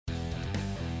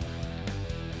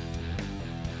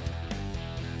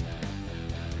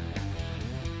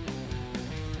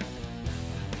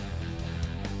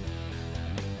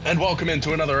And welcome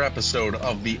into another episode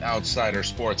of the Outsider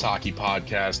Sports Hockey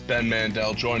Podcast. Ben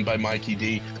Mandel joined by Mikey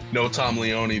D. No Tom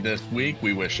Leone this week.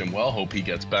 We wish him well. Hope he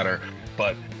gets better.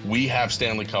 But we have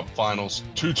Stanley Cup Finals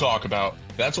to talk about.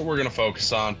 That's what we're going to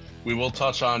focus on. We will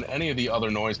touch on any of the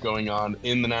other noise going on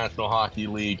in the National Hockey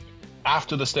League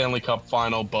after the Stanley Cup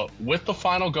Final. But with the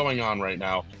final going on right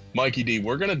now, Mikey D,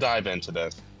 we're going to dive into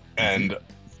this. And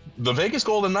the Vegas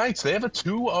Golden Knights, they have a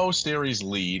 2-0 series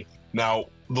lead. Now,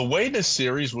 the way this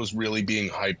series was really being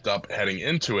hyped up heading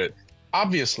into it,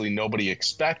 obviously nobody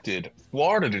expected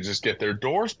Florida to just get their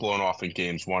doors blown off in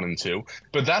games 1 and 2,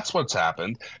 but that's what's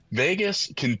happened.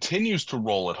 Vegas continues to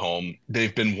roll at home.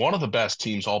 They've been one of the best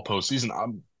teams all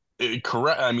postseason.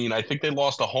 Correct. I mean, I think they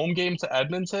lost a home game to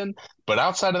Edmonton, but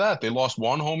outside of that, they lost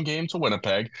one home game to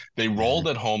Winnipeg. They rolled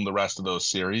at home the rest of those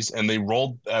series, and they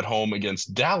rolled at home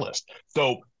against Dallas.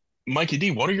 So, Mikey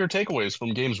D, what are your takeaways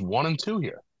from games 1 and 2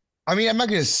 here? I mean, I'm not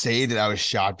going to say that I was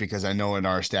shocked because I know in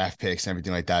our staff picks and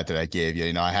everything like that I gave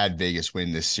you, I had Vegas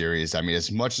win this series. I mean,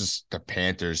 as much as the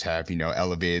Panthers have,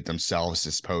 elevated themselves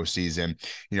this postseason,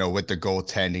 with the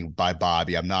goaltending by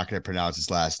Bobby. I'm not going to pronounce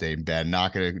his last name, Ben.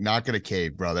 Not gonna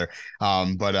cave, brother.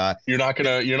 But you're not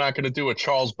gonna do a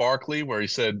Charles Barkley where he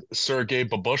said Sergei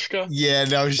Babushka. Yeah,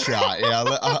 no shot. Yeah,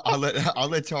 I'll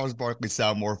let Charles Barkley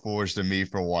sound more foolish than me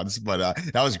for once. But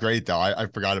that was great though. I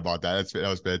forgot about that. That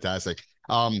was fantastic.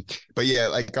 But yeah,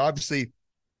 like obviously,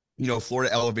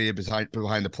 Florida elevated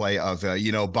behind the play of,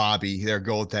 Bobby, their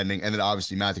goaltending, and then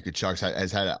obviously Matthew Tkachuk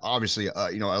has had obviously,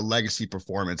 a legacy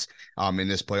performance in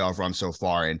this playoff run so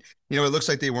far. And, it looks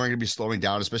like they weren't going to be slowing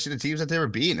down, especially the teams that they were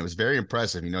beating. It was very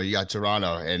impressive. You got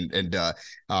Toronto and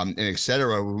et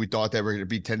cetera. We thought they were going to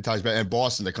be 10 times better. And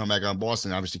Boston, to come back on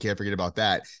Boston, obviously can't forget about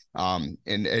that.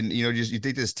 You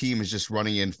think this team is just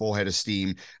running in full head of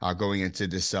steam going into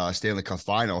this Stanley Cup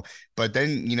final. But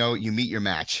then, you meet your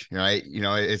match, right?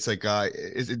 It's like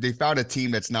they found a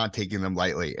team that's not taking them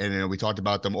lightly. And we talked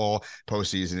about them all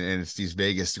postseason, and it's these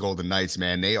Vegas Golden Knights,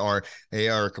 man. They are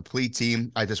a complete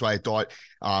team. That's why I thought,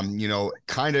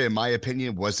 kind of in my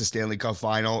opinion, was the Stanley Cup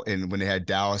final, and when they had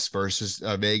Dallas versus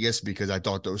Vegas, because I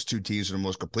thought those two teams were the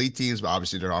most complete teams. But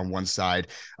obviously they're on one side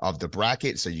of the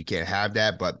bracket, so you can't have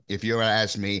that. But if you're going to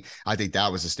ask me, I think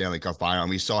that was the Stanley Cup final, and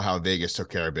we saw how Vegas took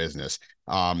care of business.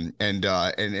 And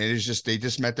it's just, they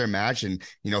just met their match, and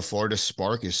Florida's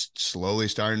spark is slowly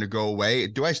starting to go away.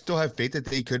 Do I still have faith that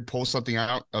they could pull something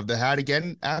out of the hat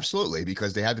again? Absolutely,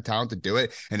 because they have the talent to do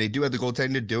it, and they do have the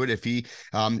goaltending to do it if he,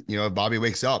 if Bobby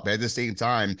wakes up. But at the same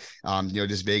time,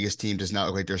 this Vegas team does not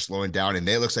look like they're slowing down, and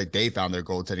it looks like they found their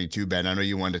goaltending too, Ben. I know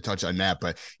you wanted to touch on that,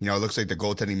 but it looks like the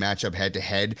goaltending matchup head to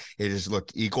head, it has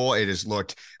looked equal. It has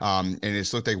looked, and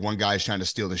it's looked like one guy is trying to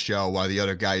steal the show while the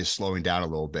other guy is slowing down a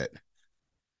little bit.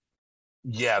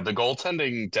 Yeah, the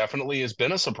goaltending definitely has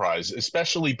been a surprise,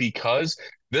 especially because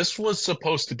this was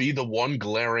supposed to be the one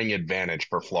glaring advantage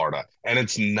for Florida, and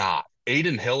it's not.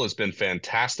 Adin Hill has been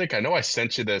fantastic. I know I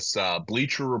sent you this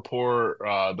Bleacher Report,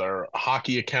 their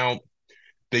hockey account.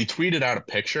 They tweeted out a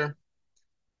picture,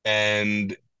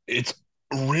 and it's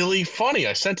really funny.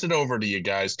 I sent it over to you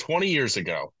guys 20 years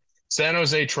ago. San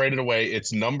Jose traded away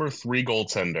its number 3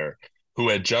 goaltender, who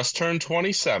had just turned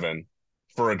 27,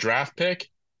 for a draft pick.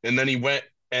 And then he went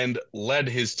and led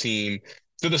his team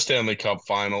to the Stanley Cup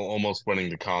final, almost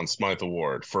winning the Conn Smythe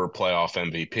Award for playoff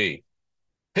MVP.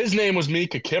 His name was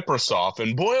Mika Kiprasov,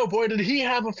 and boy, oh boy, did he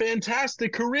have a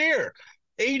fantastic career.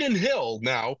 Adin Hill,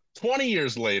 now 20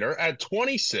 years later, at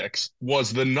 26,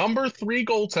 was the number 3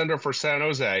 goaltender for San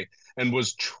Jose and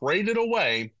was traded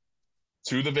away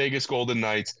to the Vegas Golden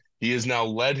Knights. He has now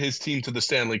led his team to the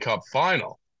Stanley Cup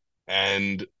final.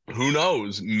 And who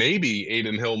knows? Maybe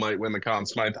Adin Hill might win the Conn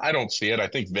Smythe. I don't see it.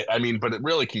 But it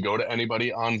really can go to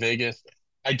anybody on Vegas.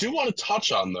 I do want to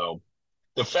touch on, though,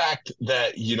 the fact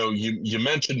that, you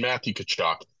mentioned Matthew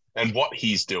Tkachuk and what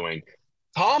he's doing.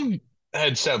 Tom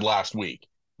had said last week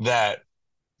that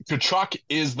Tkachuk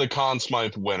is the Conn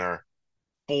Smythe winner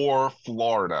for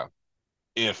Florida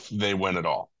if they win it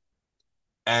all.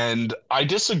 And I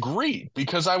disagreed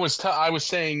because I was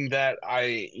saying that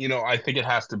I think it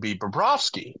has to be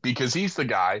Bobrovsky because he's the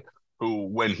guy who,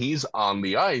 when he's on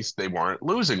the ice, they weren't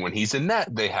losing. When he's in net,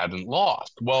 they hadn't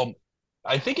lost. Well,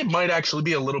 I think it might actually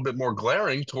be a little bit more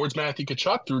glaring towards Matthew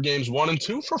Tkachuk through games 1 and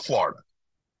 2 for Florida.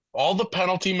 All the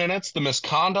penalty minutes, the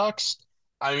misconducts.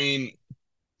 I mean,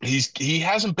 he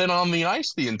hasn't been on the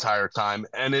ice the entire time,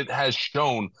 and it has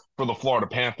shown for the Florida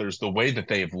Panthers the way that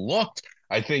they have looked.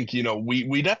 I think,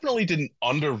 we definitely didn't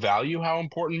undervalue how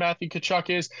important Matthew Tkachuk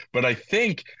is, but I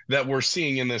think that we're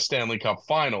seeing in this Stanley Cup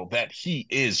final that he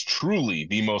is truly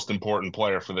the most important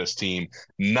player for this team,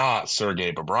 not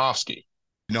Sergei Bobrovsky.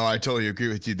 No, I totally agree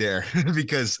with you there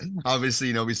because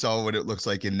obviously, we saw what it looks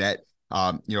like in net.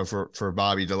 For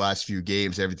Bobby the last few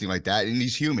games, everything like that, and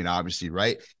he's human, obviously,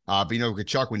 right? But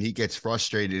Kachuk, when he gets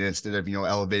frustrated, instead of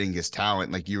elevating his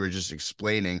talent, like you were just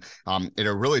explaining, it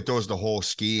really throws the whole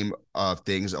scheme of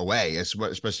things away,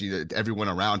 especially everyone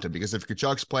around him. Because if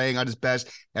Kachuk's playing at his best,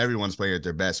 everyone's playing at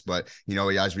their best. But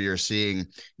as we are seeing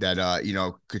that,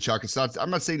 Kachuk, it's not. I'm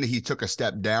not saying that he took a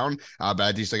step down, but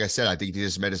I just like I said, I think he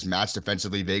just met his match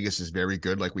defensively. Vegas is very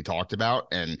good, like we talked about,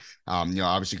 and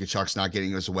obviously Kachuk's not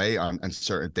getting his way on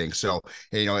certain things. So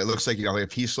it looks like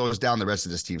if he slows down, the rest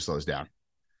of this team slows down.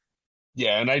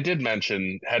 Yeah, and I did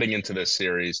mention heading into this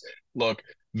series, look,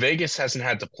 Vegas hasn't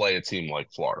had to play a team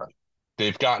like Florida.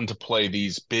 They've gotten to play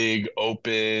these big,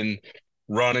 open,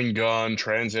 run and gun,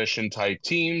 transition type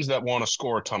teams that want to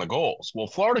score a ton of goals. Well,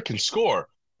 Florida can score,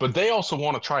 but they also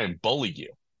want to try and bully you.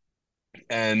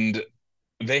 And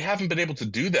they haven't been able to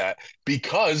do that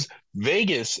because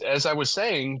Vegas, as I was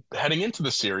saying, heading into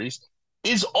the series,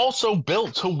 is also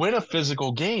built to win a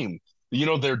physical game.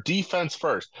 Their defense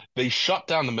first. They shut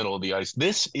down the middle of the ice.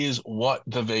 This is what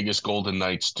the Vegas Golden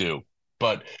Knights do.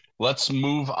 But let's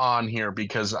move on here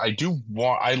because I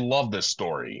love this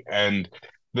story. And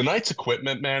the Knights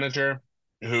equipment manager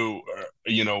who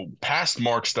passed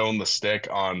Mark Stone the stick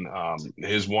on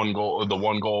his one goal, the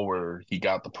one goal where he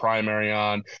got the primary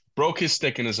on, broke his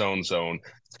stick in his own zone,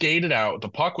 skated out. The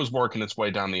puck was working its way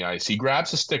down the ice. He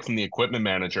grabs a stick from the equipment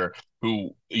manager,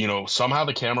 who, somehow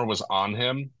the camera was on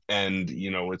him, and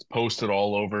it's posted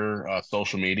all over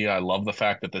social media. I love the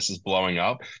fact that this is blowing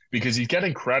up because he's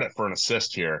getting credit for an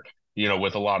assist here,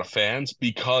 with a lot of fans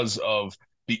because of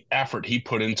the effort he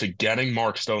put into getting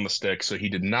Mark Stone the stick so he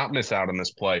did not miss out on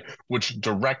this play, which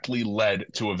directly led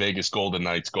to a Vegas Golden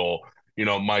Knights goal.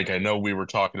 Mike, I know we were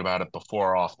talking about it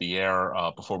before off the air,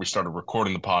 before we started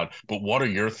recording the pod, but what are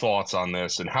your thoughts on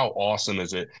this and how awesome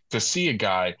is it to see a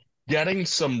guy getting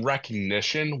some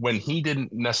recognition when he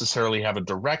didn't necessarily have a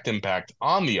direct impact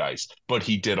on the ice, but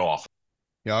he did off?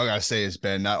 I gotta say, it's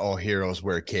been not all heroes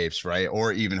wear capes, right?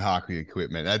 Or even hockey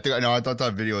equipment. I thought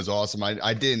that video was awesome.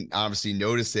 I didn't obviously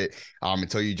notice it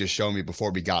until you just showed me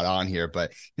before we got on here.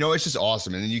 But it's just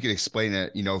awesome. And then you can explain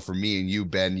it, for me and you,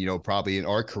 Ben, probably in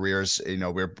our careers,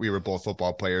 we were both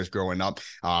football players growing up.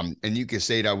 And you could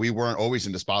say that we weren't always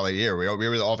in the spotlight here. We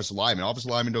were the offensive linemen. Offensive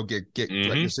linemen don't get Mm-hmm.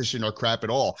 recognition or crap at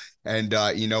all. And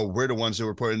we're the ones who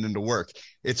were putting in the work.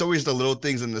 It's always the little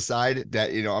things on the side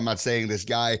that, I'm not saying this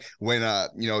guy when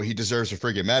he deserves a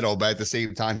friggin' medal, but at the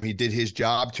same time, he did his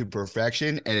job to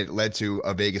perfection and it led to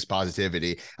a Vegas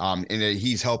positivity. And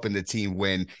he's helping the team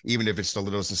win, even if it's the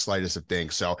littlest and slightest of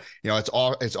things. So, it's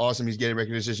awesome. He's getting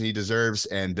recognition he deserves.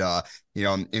 And,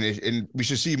 and we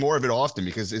should see more of it often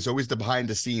because it's always the behind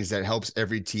the scenes that helps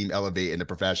every team elevate in the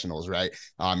professionals, right?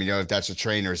 If that's the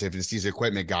trainers, if it's these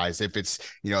equipment guys, if it's,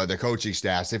 the coaching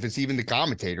staffs, if it's even the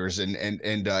commentators and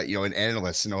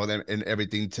analysts and all them and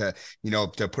everything to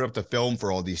put up the film for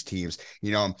all these teams.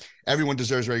 Everyone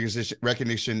deserves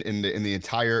recognition in the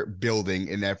entire building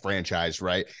in that franchise,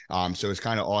 right? So it's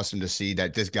kind of awesome to see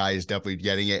that this guy is definitely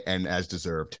getting it and as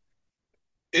deserved.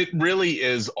 It really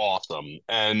is awesome.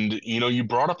 And, you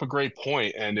brought up a great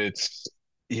point, and it's,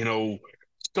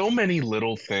 so many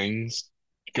little things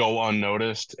go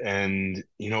unnoticed. And,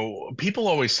 people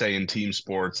always say in team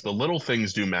sports, the little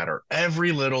things do matter.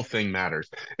 Every little thing matters,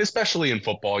 especially in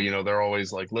football. They're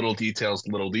always like little details,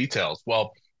 little details.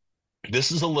 Well,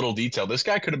 this is a little detail. This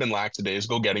guy could have been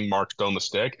lackadaisical getting Mark Stone the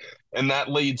stick, and that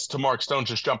leads to Mark Stone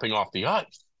just jumping off the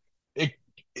ice. It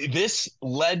this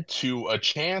led to a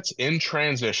chance in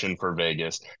transition for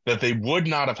Vegas that they would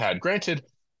not have had. Granted,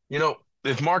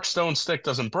 if Mark Stone's stick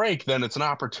doesn't break, then it's an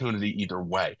opportunity either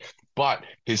way. But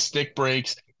his stick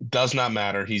breaks, does not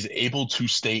matter. He's able to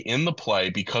stay in the play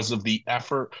because of the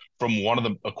effort from one of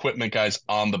the equipment guys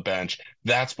on the bench.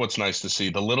 That's what's nice to see.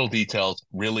 The little details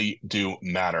really do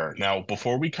matter. Now,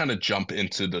 before we kind of jump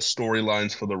into the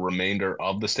storylines for the remainder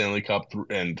of the Stanley Cup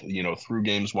and, through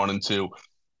games 1 and 2,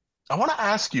 I want to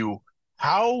ask you,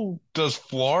 how does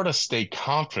Florida stay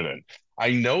confident? I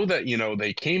know that,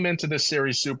 they came into this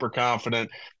series super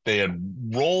confident. They had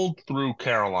rolled through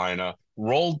Carolina,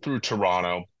 rolled through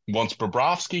Toronto. Once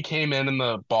Bobrovsky came in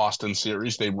the Boston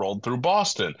series, they rolled through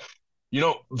Boston.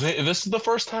 This is the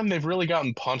first time they've really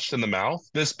gotten punched in the mouth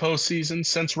this postseason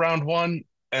since round one,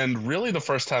 and really the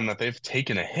first time that they've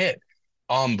taken a hit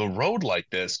on the road like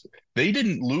this. They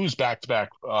didn't lose back-to-back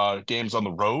games on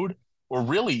the road, or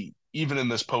really even in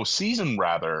this postseason,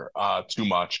 rather, too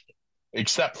much,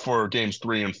 except for games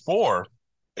 3 and 4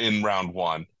 in round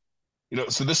one.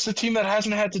 So this is a team that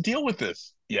hasn't had to deal with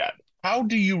this yet. How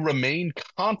do you remain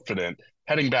confident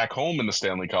heading back home in the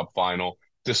Stanley Cup final,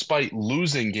 despite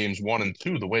losing games 1 and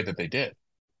 2 the way that they did.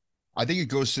 I think it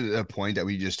goes to the point that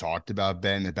we just talked about,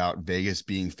 Ben, about Vegas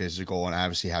being physical and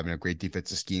obviously having a great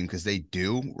defensive scheme because they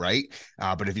do, right?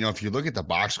 But if you look at the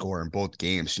box score in both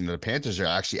games, the Panthers are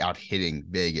actually out hitting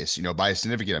Vegas, by a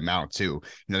significant amount too.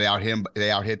 They out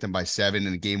hit them by 7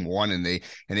 in game one, and they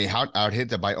out hit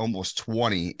them by almost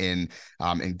 20 in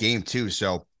game two.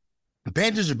 So the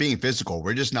Panthers are being physical.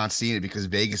 We're just not seeing it because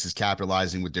Vegas is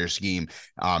capitalizing with their scheme.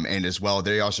 And as well,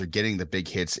 they also are getting the big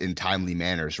hits in timely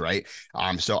manners, right?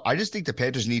 So I just think the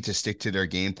Panthers need to stick to their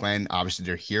game plan. Obviously,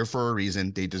 they're here for a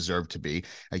reason. They deserve to be.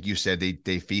 Like you said,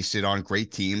 they feasted on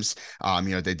great teams.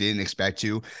 They didn't expect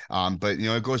to. But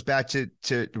it goes back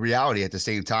to reality at the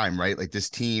same time, right? Like this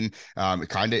team it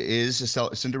kind of is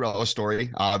a Cinderella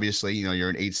story. Obviously, you're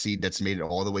an 8 seed that's made it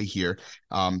all the way here.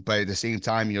 But at the same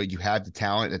time, you have the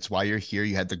talent. That's why you're here.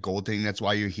 You had the goaltending. That's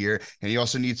why you're here. And you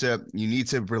also need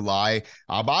to rely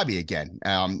on Bobby again.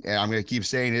 And I'm going to keep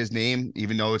saying his name,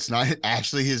 even though it's not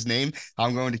actually his name.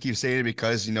 I'm going to keep saying it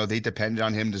because, they depended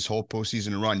on him this whole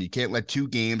postseason run. You can't let 2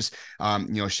 games,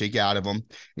 shake out of him.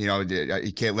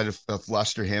 You can't let it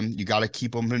fluster him. You got to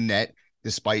keep him in net.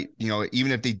 Despite,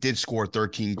 even if they did score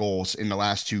 13 goals in the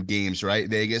last 2 games, right?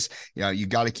 Vegas, you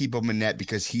got to keep him in net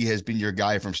because he has been your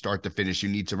guy from start to finish. You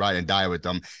need to ride and die with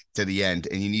them to the end.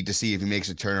 And you need to see if he makes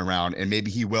a turnaround. And maybe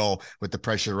he will with the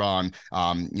pressure on,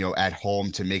 at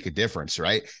home to make a difference,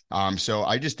 right? So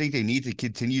I just think they need to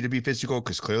continue to be physical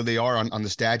because clearly they are on the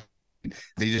stat.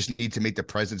 They just need to make the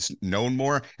presence known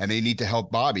more, and they need to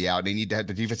help Bobby out. They need to have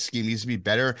the defense scheme needs to be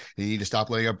better. They need to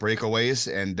stop letting up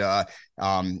breakaways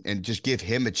and just give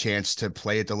him a chance to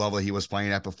play at the level he was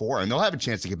playing at before. And they'll have a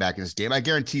chance to get back in this game. I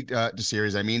guarantee the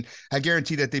series. I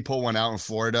guarantee that they pull one out in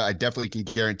Florida. I definitely can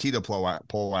guarantee they'll pull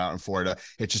one out in Florida.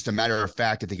 It's just a matter of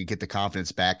fact that they could get the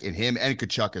confidence back in him and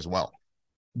Kachuk as well.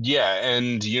 Yeah,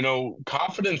 and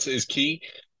confidence is key.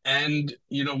 And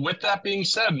with that being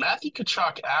said, Matthew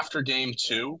Tkachuk after game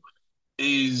 2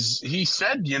 he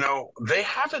said, they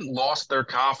haven't lost their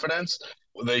confidence.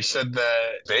 They said that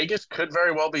Vegas could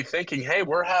very well be thinking, hey,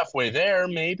 we're halfway there.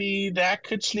 Maybe that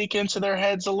could sneak into their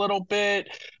heads a little bit.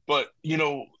 But,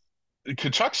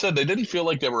 Kachuk said they didn't feel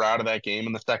like they were out of that game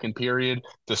in the second period,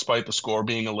 despite the score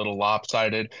being a little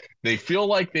lopsided. They feel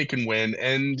like they can win,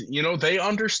 and they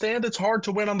understand it's hard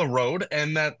to win on the road,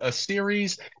 and that a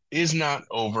series is not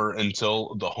over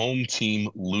until the home team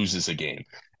loses a game.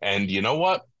 And you know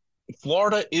what?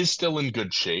 Florida is still in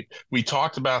good shape. We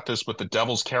talked about this with the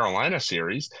Devils Carolina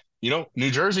series. New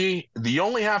Jersey, you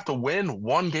only have to win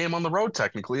 1 game on the road,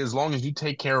 technically, as long as you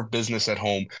take care of business at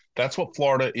home. That's what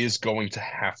Florida is going to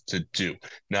have to do.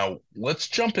 Now, let's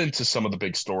jump into some of the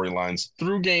big storylines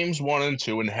through games 1 and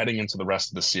 2 and heading into the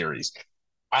rest of the series.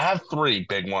 I have 3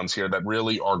 big ones here that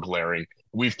really are glaring.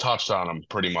 We've touched on them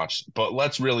pretty much, but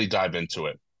let's really dive into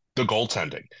it. The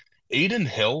goaltending. Adin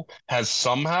Hill has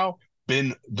somehow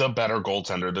been the better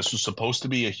goaltender. This was supposed to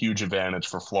be a huge advantage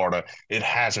for Florida. It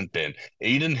hasn't been.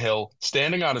 Adin Hill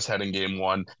standing on his head in game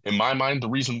 1. In my mind, the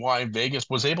reason why Vegas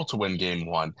was able to win game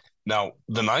 1. Now,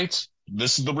 the Knights,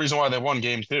 this is the reason why they won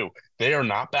game 2. They are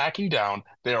not backing down.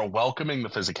 They are welcoming the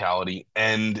physicality.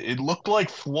 And it looked like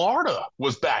Florida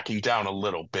was backing down a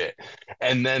little bit.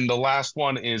 And then the last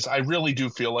one is I really do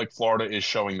feel like Florida is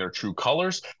showing their true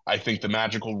colors. I think the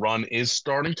magical run is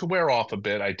starting to wear off a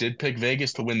bit. I did pick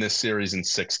Vegas to win this series in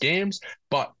 6 games.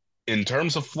 But in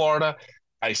terms of Florida,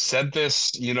 I said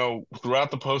this,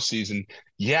 throughout the postseason.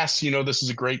 Yes, this is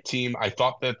a great team. I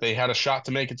thought that they had a shot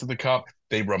to make it to the Cup.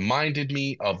 They reminded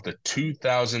me of the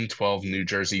 2012 New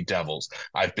Jersey Devils.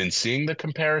 I've been seeing the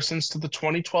comparisons to the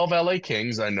 2012 LA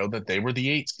Kings. I know that they were the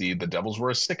 8 seed. The Devils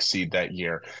were a 6 seed that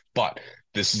year. But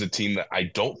this is a team that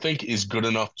I don't think is good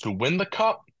enough to win the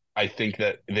Cup. I think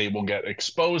that they will get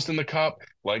exposed in the Cup,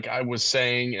 like I was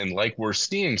saying, and like we're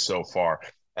seeing so far.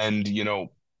 And,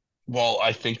 while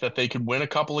I think that they could win a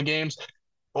couple of games,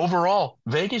 overall,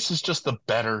 Vegas is just the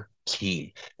better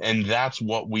team. And that's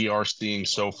what we are seeing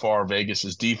so far.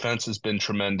 Vegas's defense has been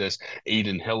tremendous.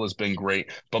 Adin Hill has been great.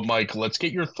 But Mike, let's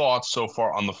get your thoughts so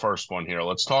far on the first one here.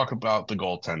 Let's talk about the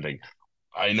goaltending.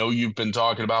 I know you've been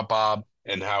talking about Bob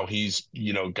and how he's,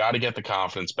 got to get the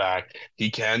confidence back. He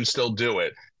can still do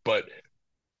it. But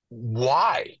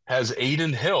why has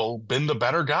Adin Hill been the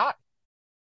better guy?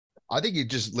 I think it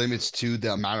just limits to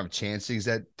the amount of chances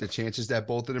that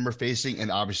both of them are facing,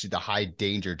 and obviously the high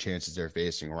danger chances they're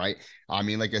facing, right?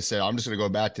 Like I said, I'm just gonna go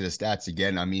back to the stats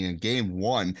again. In game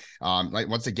 1,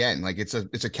 once again, it's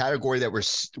a category that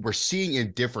we're seeing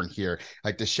indifferent here.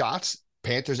 Like the shots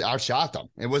Panthers outshot them.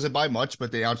 It wasn't by much,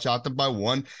 but they outshot them by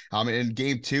one. And in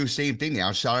game two, same thing. They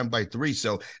outshot them by three.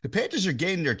 So the Panthers are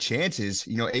getting their chances.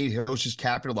 Aiden Hill's just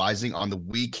capitalizing on the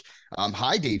weak,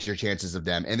 high danger chances of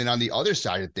them. And then on the other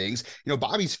side of things,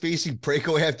 Bobby's facing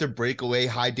breakaway after breakaway,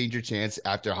 high danger chance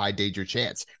after high danger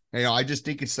chance. I just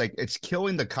think it's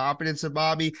killing the confidence of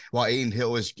Bobby while Aiden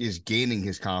Hill is gaining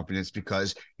his confidence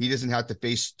because he doesn't have to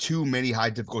face too many high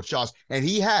difficult shots. And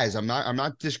he has. I'm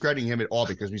not discrediting him at all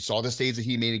because we saw the saves that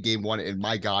he made in game one, and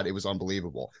my God, it was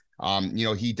unbelievable.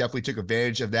 He definitely took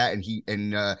advantage of that, and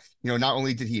not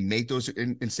only did he make those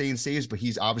insane saves, but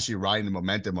he's obviously riding the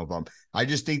momentum of them. I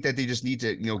just think that they just need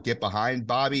to, get behind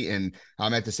Bobby and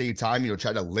at the same time,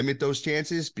 try to limit those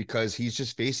chances because he's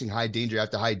just facing high danger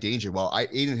after high danger. While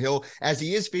Aiden Hill, as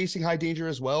he is facing high danger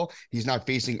as well, he's not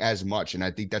facing as much, and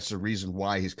I think that's the reason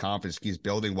why his confidence keeps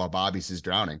building while Bobby's is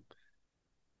drowning.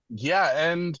 Yeah,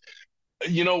 and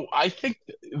I think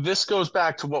this goes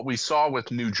back to what we saw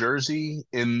with New Jersey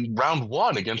in round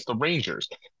one against the Rangers.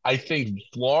 I think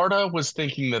Florida was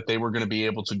thinking that they were going to be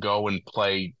able to go and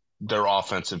play their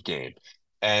offensive game,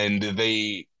 and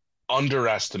they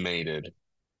underestimated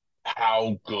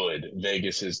how good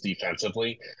Vegas is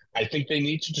defensively. I think they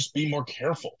need to just be more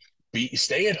careful.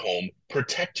 Stay at home,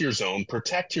 protect your zone,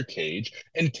 protect your cage,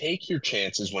 and take your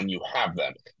chances when you have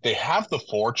them. They have the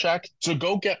forecheck, so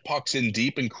go get pucks in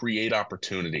deep and create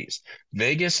opportunities.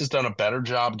 Vegas has done a better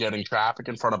job getting traffic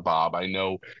in front of Bob. I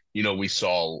know, we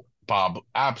saw Bob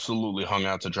absolutely hung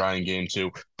out to dry in game two,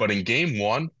 but in game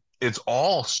one, it's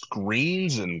all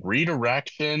screens and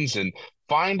redirections and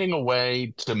finding a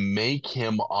way to make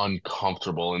him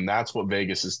uncomfortable. And that's what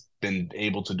Vegas has been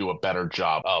able to do a better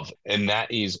job of. And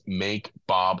that is make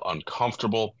Bob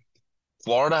uncomfortable.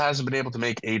 Florida hasn't been able to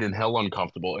make Aiden Hill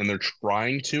uncomfortable, and they're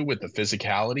trying to with the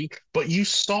physicality. But you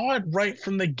saw it right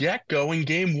from the get-go in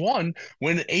game one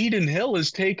when Aiden Hill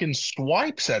is taking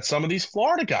swipes at some of these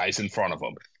Florida guys in front of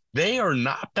him. They are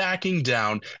not backing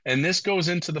down, and this goes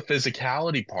into the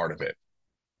physicality part of it.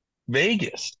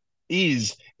 Vegas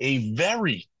is a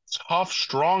very tough,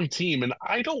 strong team. And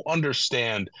I don't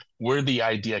understand where the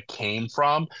idea came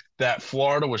from that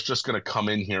Florida was just going to come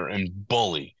in here and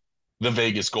bully the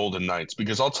Vegas Golden Knights.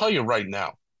 Because I'll tell you right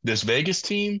now, this Vegas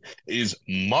team is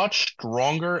much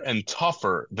stronger and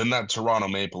tougher than that Toronto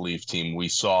Maple Leaf team we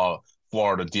saw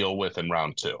Florida deal with in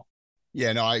round two.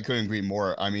 Yeah, no, I couldn't agree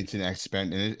more. I mean, to an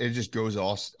extent, and it just goes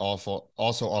also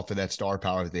off of that star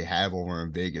power that they have over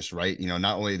in Vegas, right?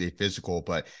 Not only are they physical,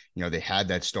 but they had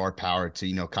that star power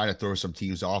to kind of throw some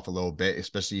teams off a little bit,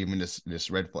 especially even this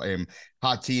red flame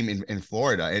hot team in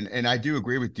Florida. And I do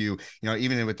agree with you.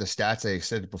 Even with the stats I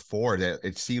said before, that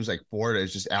it seems like Florida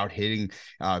is just out hitting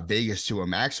Vegas to a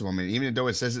maximum. And even though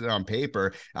it says it on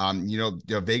paper,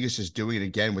 Vegas is doing it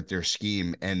again with their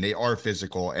scheme, and they are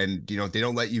physical, and they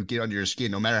don't let you get under your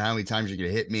skin. No matter how many times you're gonna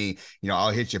hit me,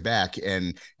 I'll hit you back,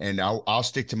 and I'll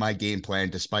stick to my game plan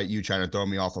despite you trying to throw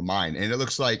me off of mine. And it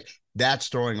looks like that's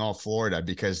throwing off Florida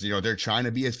because they're trying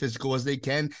to be as physical as they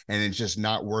can, and it's just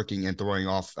not working and throwing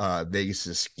off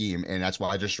Vegas's scheme, and that's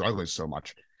why they're struggling so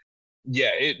much.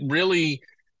 Yeah, it really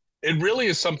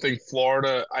is something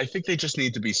Florida. I think they just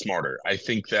need to be smarter. I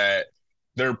think that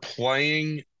they're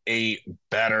playing a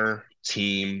better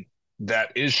team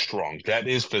that is strong, that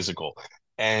is physical.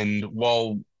 And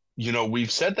while,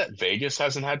 we've said that Vegas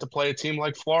hasn't had to play a team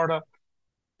like Florida,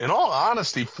 in all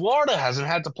honesty, Florida hasn't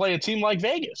had to play a team like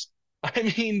Vegas.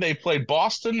 I mean, they played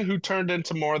Boston, who turned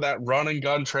into more of that run and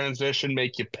gun transition,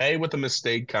 make you pay with a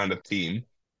mistake kind of team.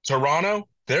 Toronto,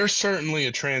 they're certainly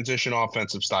a transition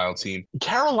offensive style team.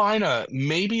 Carolina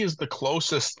maybe is the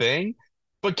closest thing,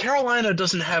 but Carolina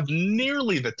doesn't have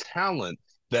nearly the talent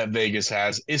that Vegas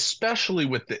has, especially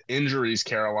with the injuries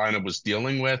Carolina was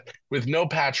dealing with no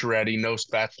Pacioretty, no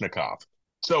Svechnikov.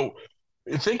 So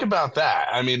think about that.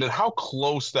 I mean, and how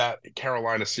close that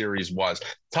Carolina series was.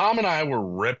 Tom and I were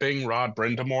ripping Rod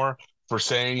Brindamore for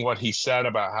saying what he said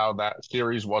about how that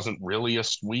series wasn't really a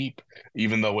sweep,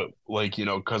 even though it,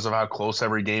 because of how close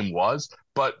every game was.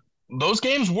 But those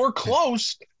games were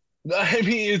close. I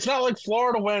mean, it's not like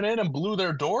Florida went in and blew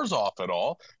their doors off at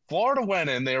all. Florida went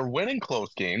in, they were winning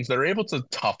close games. They're able to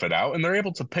tough it out, and they're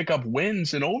able to pick up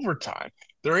wins in overtime.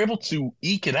 They're able to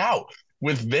eke it out.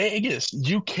 With Vegas,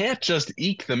 you can't just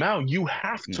eke them out. You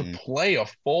have to play a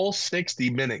full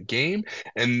 60-minute game,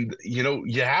 and,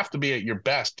 you have to be at your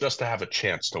best just to have a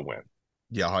chance to win.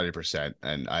 Yeah, 100%.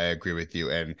 And I agree with you.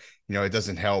 And, it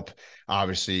doesn't help.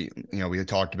 Obviously, we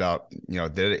talked about, they're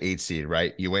the 8th seed,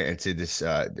 right? You went into this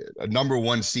number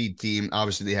 1 seed team.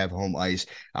 Obviously, they have home ice.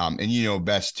 And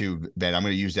best too, Ben, I'm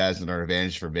going to use that as an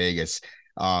advantage for Vegas.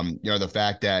 The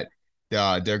fact that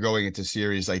they're going into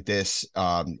series like this,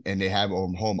 and they have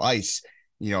home ice.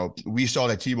 We saw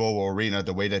that T-Mobile Arena,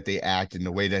 the way that they act and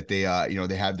the way that they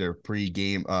have their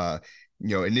pre-game,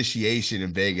 initiation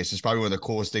in Vegas is probably one of the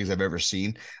coolest things I've ever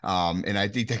seen. And I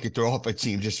think that could throw off a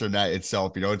team just from that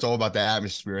itself. It's all about the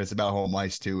atmosphere. It's about home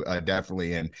ice too,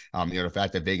 definitely. And the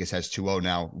fact that Vegas has 2-0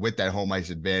 now with that home ice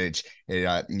advantage,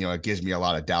 it gives me a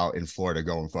lot of doubt in Florida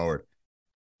going forward.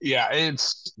 Yeah,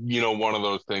 it's, one of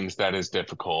those things that is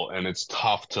difficult and it's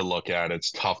tough to look at.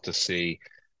 It's tough to see,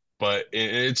 but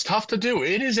it's tough to do.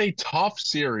 It is a tough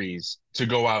series to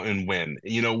go out and win.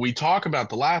 We talk about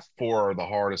the last four are the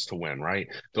hardest to win, right?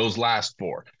 Those last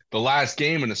four. The last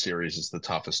game in the series is the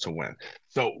toughest to win.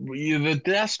 So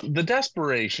the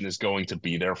desperation is going to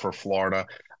be there for Florida.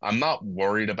 I'm not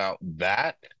worried about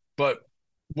that, but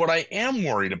what I am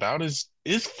worried about is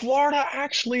Florida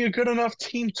actually a good enough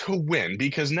team to win?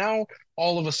 Because now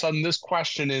all of a sudden this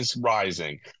question is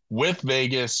rising with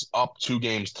Vegas up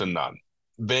 2-0.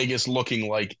 Vegas looking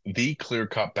like the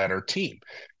clear-cut better team.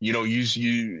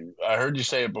 I heard you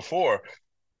say it before.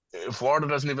 Florida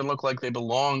doesn't even look like they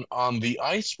belong on the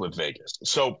ice with Vegas.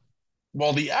 So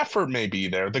while the effort may be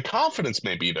there, the confidence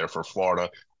may be there for Florida,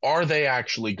 are they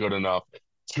actually good enough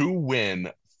to win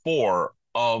four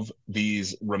of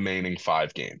these remaining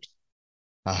 5 games?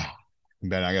 Ah,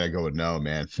 man, I gotta go with no,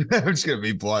 man. I'm just gonna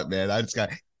be blunt, man.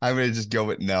 I'm gonna just go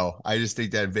with no. I just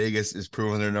think that Vegas is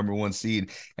proving their number one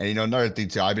seed. And another thing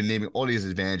too, I've been naming all these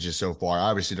advantages so far.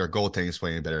 Obviously, their goaltending is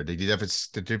playing better. The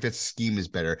defense scheme is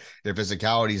better. Their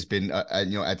physicality has been,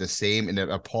 at the same and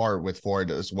a par with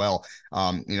Florida as well.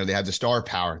 They have the star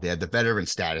power. They have the veteran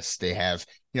status. They have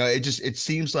it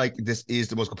seems like this is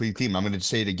the most complete team. I'm going to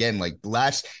say it again. Like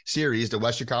last series, the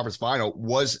Western Conference Final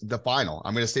was the final.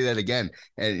 I'm going to say that again,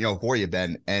 and for you,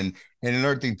 Ben. And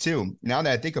another thing too. Now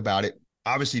that I think about it,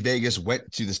 obviously Vegas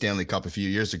went to the Stanley Cup a few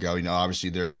years ago. Obviously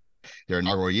their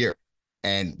inaugural year,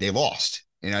 and they lost.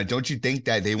 Don't you think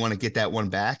that they want to get that one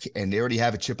back? And they already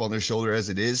have a chip on their shoulder as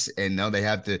it is, and now they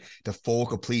have the full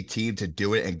complete team to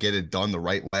do it and get it done the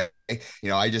right way.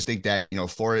 I just think that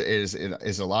Florida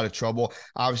is a lot of trouble.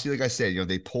 Obviously, like I said,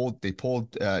 they pulled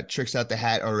tricks out the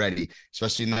hat already,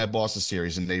 especially in that Boston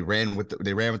series, and they ran with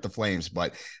the Flames.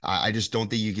 But I just don't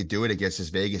think you could do it against this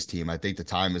Vegas team. I think the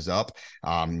time is up.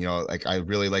 Like I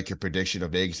really like your prediction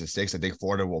of Vegas at 6. I think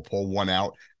Florida will pull one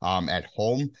out at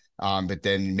home. But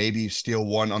then maybe steal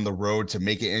one on the road to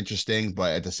make it interesting.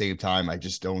 But at the same time, I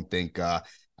just don't think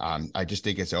I just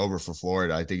think it's over for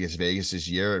Florida. I think it's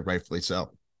Vegas's year, rightfully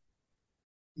so.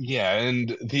 Yeah,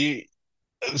 and the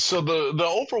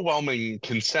overwhelming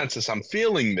consensus I'm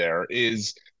feeling there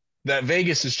is that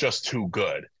Vegas is just too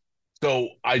good. So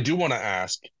I do want to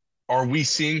ask, are we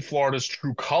seeing Florida's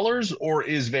true colors, or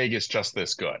is Vegas just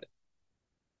this good?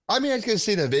 I mean, I was gonna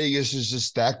say that Vegas is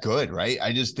just that good, right?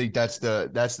 I just think that's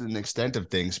the extent of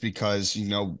things because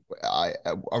can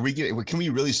we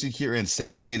really sit here and say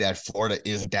that Florida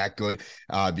is that good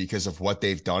because of what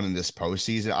they've done in this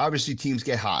postseason? Obviously, teams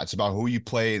get hot. It's about who you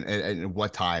play and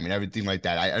what time and everything like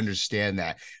that. I understand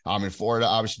that. And Florida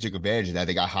obviously took advantage of that.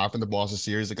 They got hot in the Boston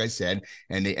series, like I said,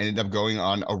 and they ended up going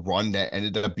on a run that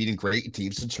ended up beating great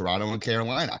teams in Toronto and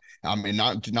Carolina. And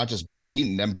not just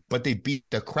beating them, but they beat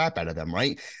the crap out of them,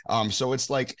 right? So it's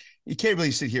like you can't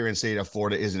really sit here and say that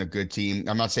Florida isn't a good team.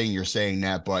 I'm not saying you're saying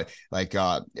that, but like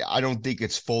I don't think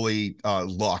it's fully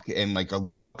luck and like a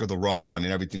of the run and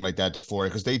everything like that for it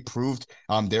because they proved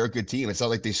they're a good team. It's not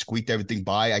like they squeaked everything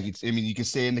by. I mean, you can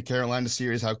say in the Carolina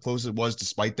series how close it was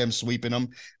despite them sweeping them.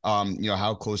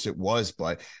 How close it was,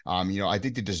 but I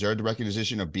think they deserve the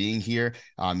recognition of being here.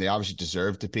 They obviously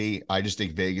deserve to be. I just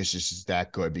think Vegas just is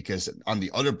that good because on the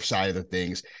other side of the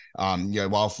things,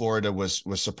 while Florida was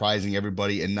surprising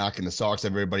everybody and knocking the socks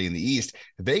of everybody in the East,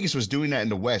 Vegas was doing that in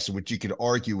the West, which you could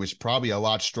argue was probably a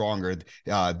lot stronger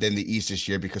than the East this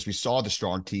year because we saw the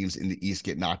strong teams in the East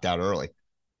get knocked out early.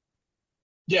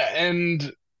 Yeah,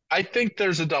 and I think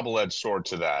there's a double-edged sword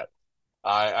to that.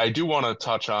 I do want to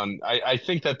touch on. I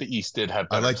think that the East did have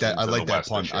I better like that. I teams than the like that West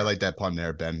pun. this I year. like that pun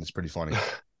there, Ben. It's pretty funny.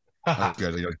 That's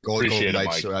good. Golden Appreciate it,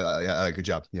 Knights. Mike. Good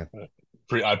job. Yeah.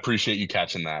 I appreciate you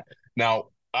catching that. Now,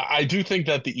 I do think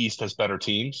that the East has better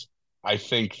teams. I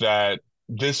think that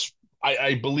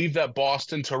I believe that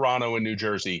Boston, Toronto, and New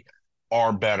Jersey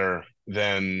are better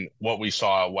than what we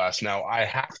saw at West. Now, I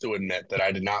have to admit that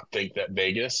I did not think that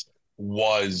Vegas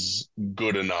was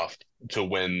good enough to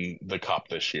win the Cup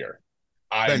this year.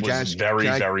 I Ben, was very,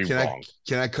 very wrong.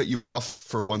 can I cut you off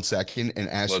for 1 second and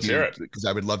ask Let's hear you it. because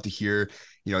I would love to hear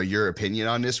your opinion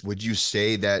on this. Would you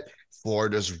say that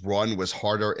Florida's run was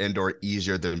harder and or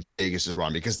easier than Vegas's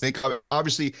run? Because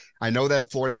obviously, I know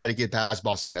that Florida had to get past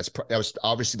Boston. That was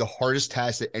obviously the hardest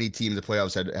task that any team in the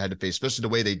playoffs had to face, especially the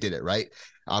way they did it, right?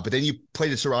 But then you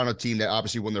played a Toronto team that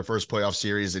obviously won their first playoff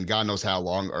series and God knows how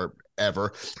long or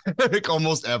ever, like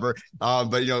almost ever.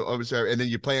 But and then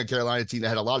you play a Carolina team that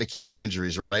had a lot of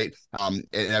injuries, right? And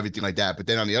everything like that. But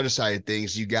then on the other side of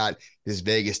things, you got this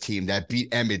Vegas team that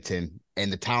beat Edmonton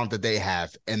and the talent that they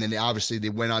have. And then obviously they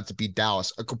went on to beat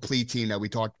Dallas, a complete team that we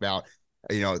talked about,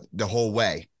 the whole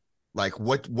way. Like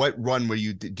what run do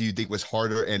you think was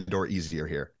harder and or easier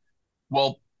here?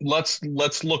 Well, let's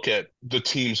look at the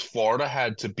teams Florida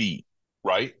had to beat,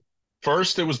 right?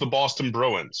 First, it was the Boston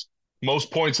Bruins,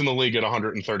 most points in the league at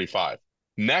 135.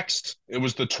 Next, it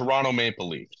was the Toronto Maple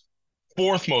Leafs,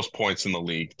 fourth most points in the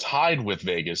league, tied with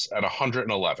Vegas at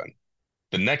 111.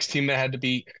 The next team they had to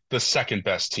beat, the second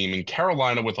best team in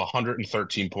Carolina with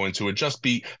 113 points, who had just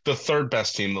beat the third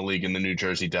best team in the league in the New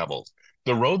Jersey Devils.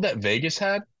 The road that Vegas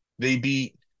had, they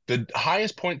beat the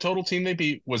highest point total team they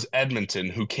beat was Edmonton,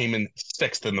 who came in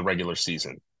sixth in the regular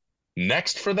season.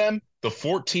 Next for them, the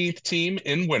 14th team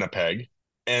in Winnipeg,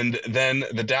 and then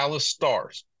the Dallas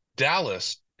Stars.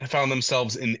 Dallas found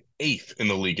themselves in eighth in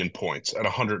the league in points at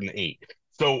 108.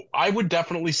 So I would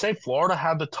definitely say Florida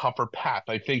had the tougher path.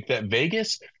 I think that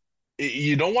Vegas,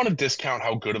 you don't want to discount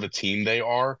how good of a team they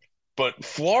are, but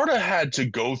Florida had to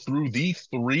go through the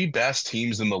three best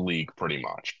teams in the league pretty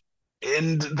much.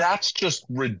 And that's just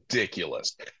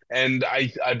ridiculous. And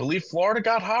I believe Florida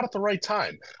got hot at the right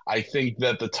time. I think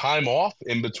that the time off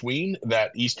in between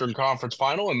that Eastern Conference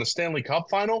final and the Stanley Cup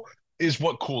final is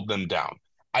what cooled them down.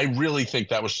 I really think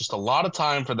that was just a lot of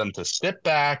time for them to sit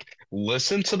back,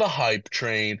 listen to the hype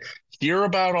train, hear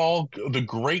about all the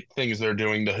great things they're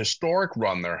doing, the historic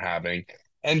run they're having.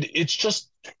 And it's just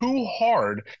too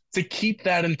hard to keep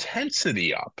that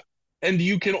intensity up. And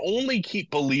you can only keep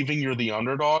believing you're the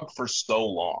underdog for so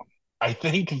long. I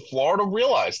think Florida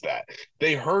realized that.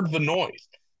 They heard the noise.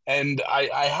 And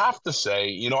I have to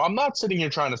say, I'm not sitting here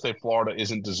trying to say Florida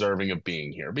isn't deserving of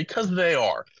being here because they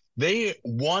are. They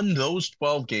won those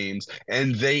 12 games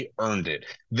and they earned it.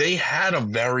 They had a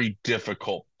very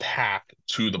difficult path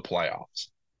to the playoffs.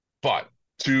 But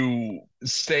to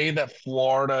say that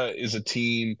Florida is a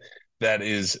team that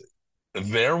is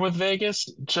there with Vegas,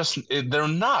 they're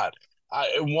not.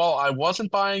 While I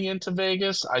wasn't buying into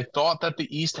Vegas, I thought that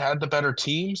the East had the better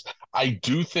teams. I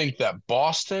do think that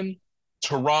Boston,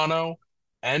 Toronto,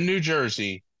 and New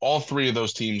Jersey, all three of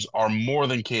those teams are more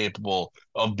than capable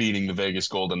of beating the Vegas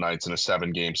Golden Knights in a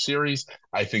 7-game series.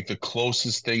 I think the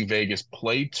closest thing Vegas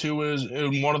played to is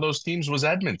in one of those teams was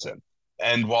Edmonton.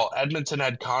 And while Edmonton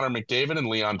had Connor McDavid and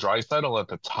Leon Draisaitl at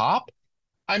the top,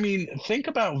 I mean, think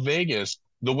about Vegas,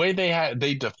 the way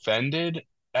they defended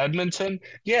Edmonton.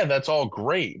 Yeah, that's all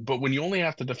great, but when you only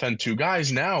have to defend two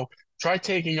guys now, try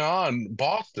taking on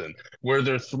Boston, where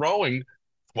they're throwing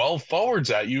 12 forwards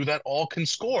at you that all can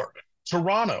score.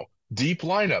 Toronto, deep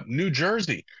lineup. New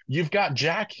Jersey, you've got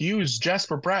Jack Hughes,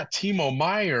 Jesper Bratt, Timo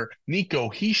Meyer, Nico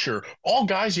Hischier, all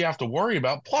guys you have to worry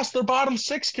about. Plus, their bottom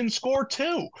six can score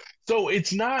too. So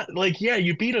it's not like, yeah,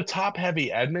 you beat a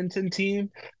top-heavy Edmonton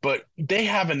team, but they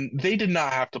did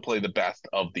not have to play the best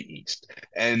of the East.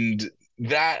 And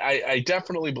that I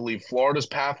definitely believe Florida's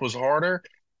path was harder,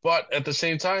 but at the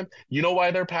same time, you know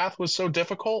why their path was so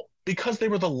difficult? Because they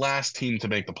were the last team to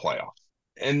make the playoffs.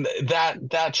 And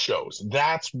that shows.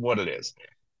 That's what it is.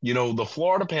 The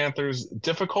Florida Panthers,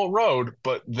 difficult road,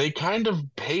 but they kind of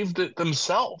paved it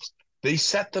themselves. They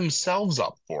set themselves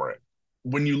up for it.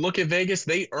 When you look at Vegas,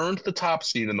 they earned the top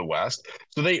seed in the West,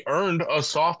 so they earned a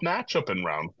soft matchup in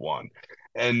round one.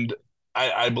 And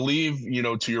I believe,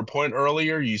 to your point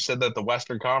earlier, you said that the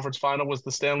Western Conference final was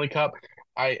the Stanley Cup.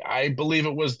 I believe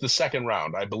it was the second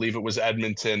round. I believe it was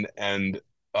Edmonton and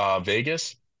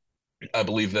Vegas. I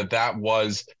believe that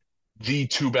was the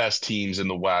two best teams in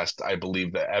the West. I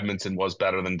believe that Edmonton was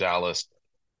better than Dallas.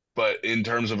 But in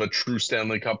terms of a true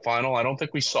Stanley Cup final, I don't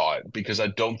think we saw it because I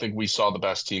don't think we saw the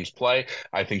best teams play.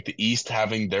 I think the East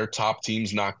having their top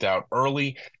teams knocked out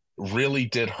early really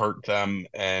did hurt them.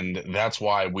 And that's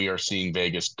why we are seeing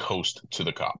Vegas coast to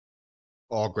the Cup.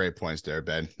 All great points there,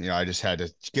 Ben. I just had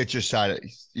to get your side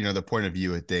of, the point of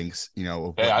view of things, of Hey,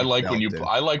 what I you like felt in.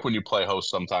 I like when you play host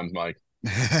sometimes, Mike. I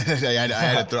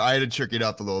had to trick it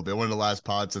up a little bit. One of the last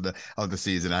pods of the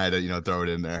season, I had to throw it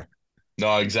in there.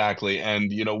 No, exactly.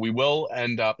 And, we will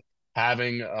end up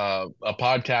having a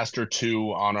podcast or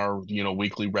two on our,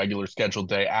 weekly regular scheduled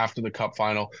day after the Cup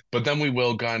final. But then we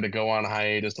will kind of go on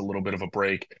hiatus, a little bit of a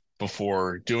break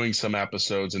before doing some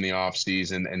episodes in the off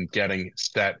season and getting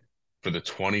set for the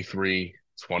 23-24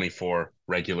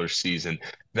 regular season.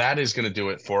 That is going to do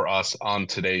it for us on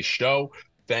today's show.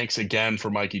 Thanks again for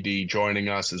Mikey D joining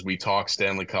us as we talk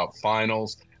Stanley Cup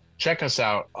Finals. Check us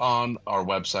out on our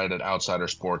website at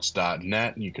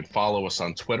outsidersports.net. You can follow us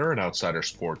on Twitter at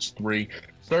outsidersports3.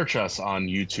 Search us on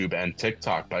YouTube and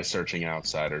TikTok by searching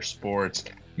Outsider Sports.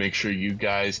 Make sure you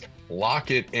guys lock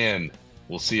it in.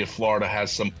 We'll see if Florida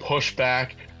has some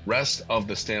pushback. Rest of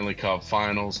the Stanley Cup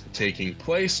Finals taking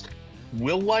place.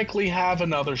 We'll likely have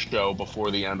another show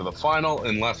before the end of the final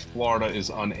unless Florida is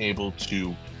unable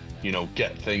to,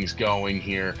 get things going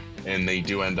here and they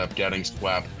do end up getting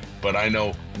swept. But I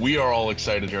know we are all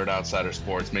excited here at Outsider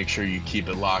Sports. Make sure you keep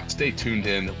it locked. Stay tuned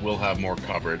in. We'll have more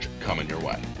coverage coming your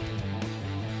way.